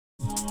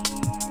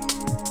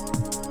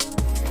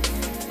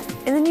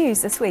In the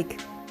news this week,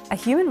 a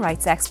human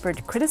rights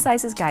expert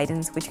criticises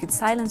guidance which could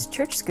silence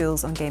church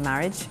schools on gay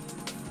marriage.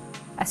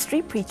 A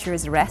street preacher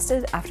is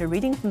arrested after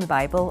reading from the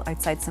Bible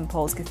outside St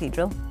Paul's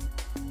Cathedral.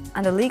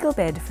 And a legal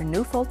bid for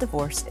no-fault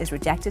divorce is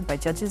rejected by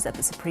judges at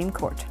the Supreme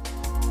Court.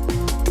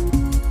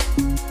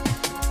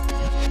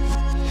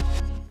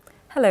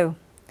 Hello.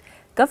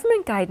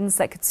 Government guidance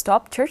that could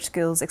stop church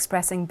schools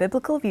expressing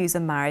biblical views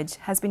on marriage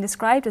has been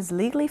described as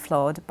legally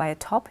flawed by a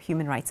top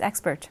human rights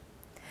expert.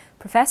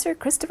 Professor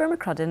Christopher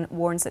McCrudden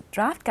warns that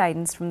draft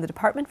guidance from the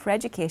Department for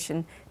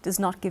Education does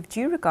not give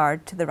due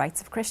regard to the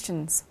rights of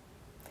Christians.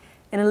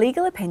 In a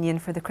legal opinion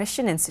for the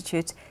Christian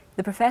Institute,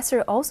 the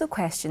professor also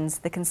questions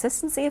the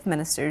consistency of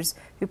ministers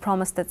who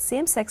promised that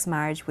same-sex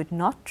marriage would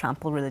not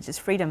trample religious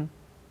freedom.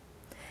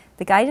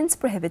 The guidance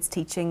prohibits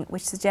teaching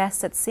which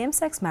suggests that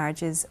same-sex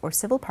marriages or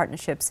civil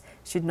partnerships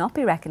should not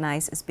be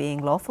recognised as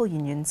being lawful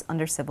unions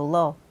under civil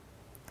law.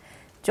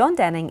 John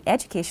Denning,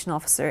 Education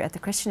Officer at the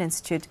Christian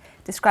Institute,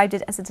 described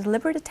it as a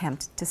deliberate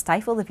attempt to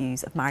stifle the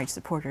views of marriage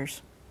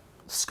supporters.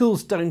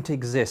 Schools don't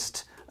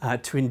exist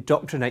to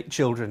indoctrinate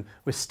children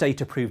with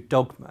state-approved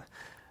dogma.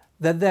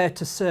 They're there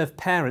to serve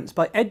parents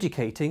by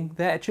educating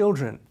their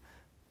children.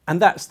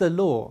 And that's the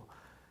law.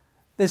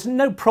 There's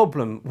no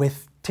problem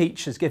with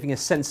teachers giving a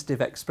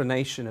sensitive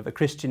explanation of a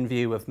Christian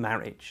view of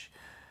marriage.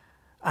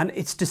 And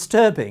it's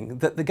disturbing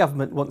that the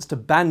government wants to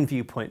ban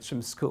viewpoints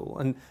from school,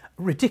 and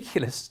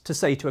ridiculous to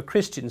say to a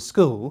Christian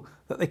school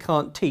that they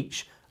can't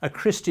teach a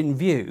Christian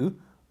view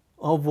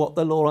of what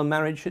the law on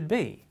marriage should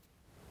be.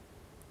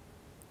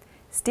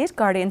 State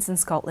guardians in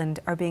Scotland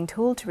are being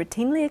told to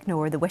routinely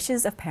ignore the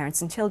wishes of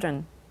parents and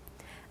children.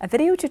 A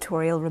video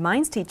tutorial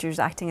reminds teachers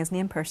acting as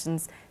named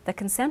persons that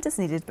consent is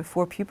needed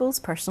before pupils'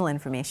 personal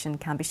information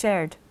can be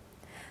shared.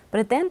 But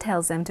it then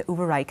tells them to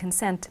override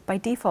consent by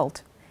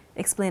default,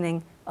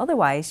 explaining,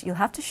 otherwise you'll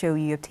have to show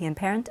you obtain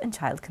parent and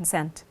child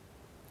consent.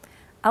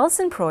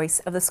 Alison Preuss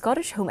of the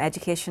Scottish Home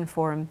Education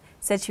Forum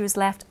said she was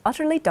left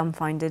utterly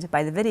dumbfounded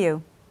by the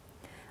video.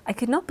 I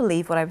could not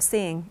believe what I was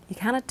seeing. You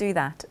cannot do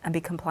that and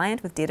be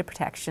compliant with data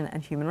protection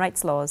and human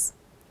rights laws.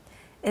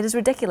 It is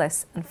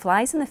ridiculous and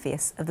flies in the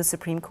face of the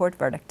Supreme Court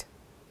verdict.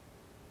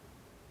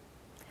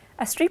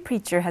 A street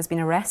preacher has been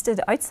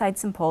arrested outside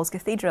St Paul's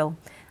Cathedral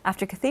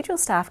after cathedral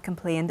staff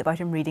complained about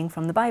him reading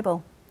from the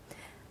Bible.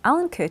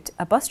 Alan Coote,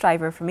 a bus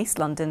driver from East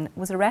London,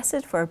 was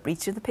arrested for a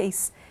breach of the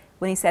peace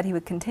when he said he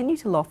would continue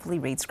to lawfully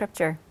read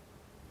scripture.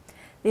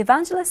 The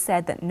evangelist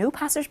said that no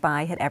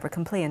passers-by had ever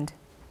complained.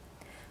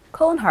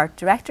 Colin Hart,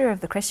 director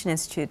of the Christian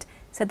Institute,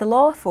 said the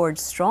law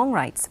affords strong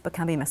rights but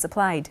can be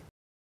misapplied.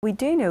 We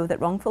do know that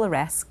wrongful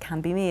arrests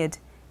can be made,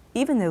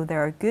 even though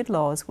there are good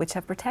laws which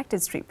have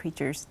protected street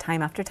preachers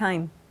time after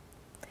time.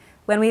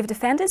 When we have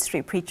defended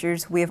street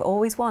preachers, we have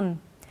always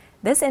won.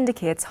 This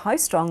indicates how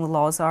strong the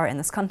laws are in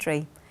this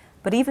country,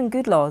 but even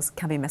good laws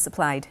can be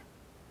misapplied.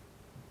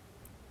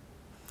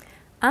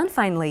 And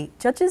finally,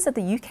 judges at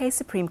the UK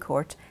Supreme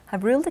Court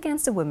have ruled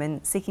against a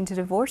woman seeking to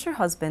divorce her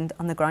husband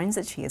on the grounds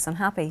that she is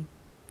unhappy.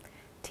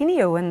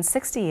 Teenie Owen,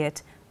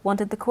 68,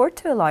 wanted the court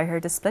to allow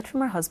her to split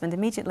from her husband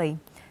immediately,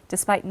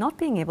 despite not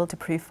being able to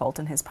prove fault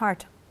on his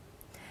part.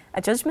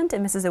 A judgment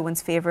in Mrs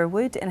Owen's favour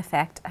would, in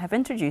effect, have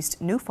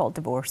introduced no-fault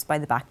divorce by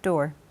the back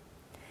door.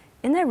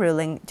 In their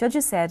ruling,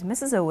 judges said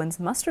Mrs Owens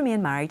must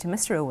remain married to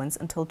Mr Owens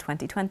until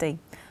 2020,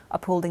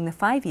 upholding the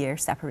 5-year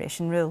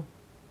separation rule.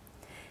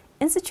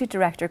 Institute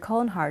Director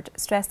Colin Hart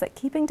stressed that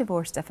keeping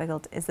divorce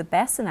difficult is the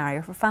best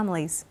scenario for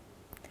families.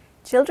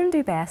 Children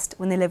do best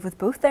when they live with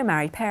both their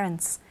married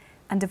parents,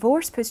 and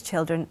divorce puts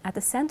children at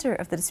the centre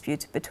of the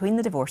dispute between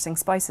the divorcing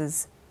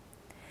spouses.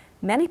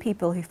 Many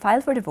people who file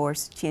for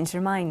divorce change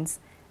their minds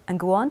and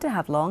go on to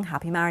have long,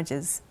 happy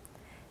marriages.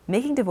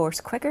 Making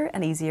divorce quicker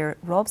and easier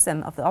robs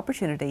them of the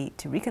opportunity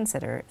to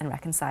reconsider and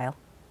reconcile.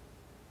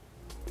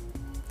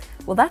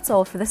 Well, that's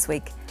all for this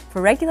week.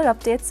 For regular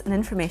updates and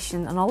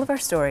information on all of our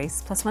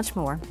stories, plus much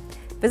more,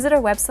 visit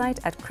our website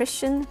at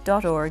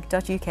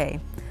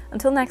christian.org.uk.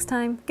 Until next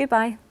time,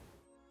 goodbye.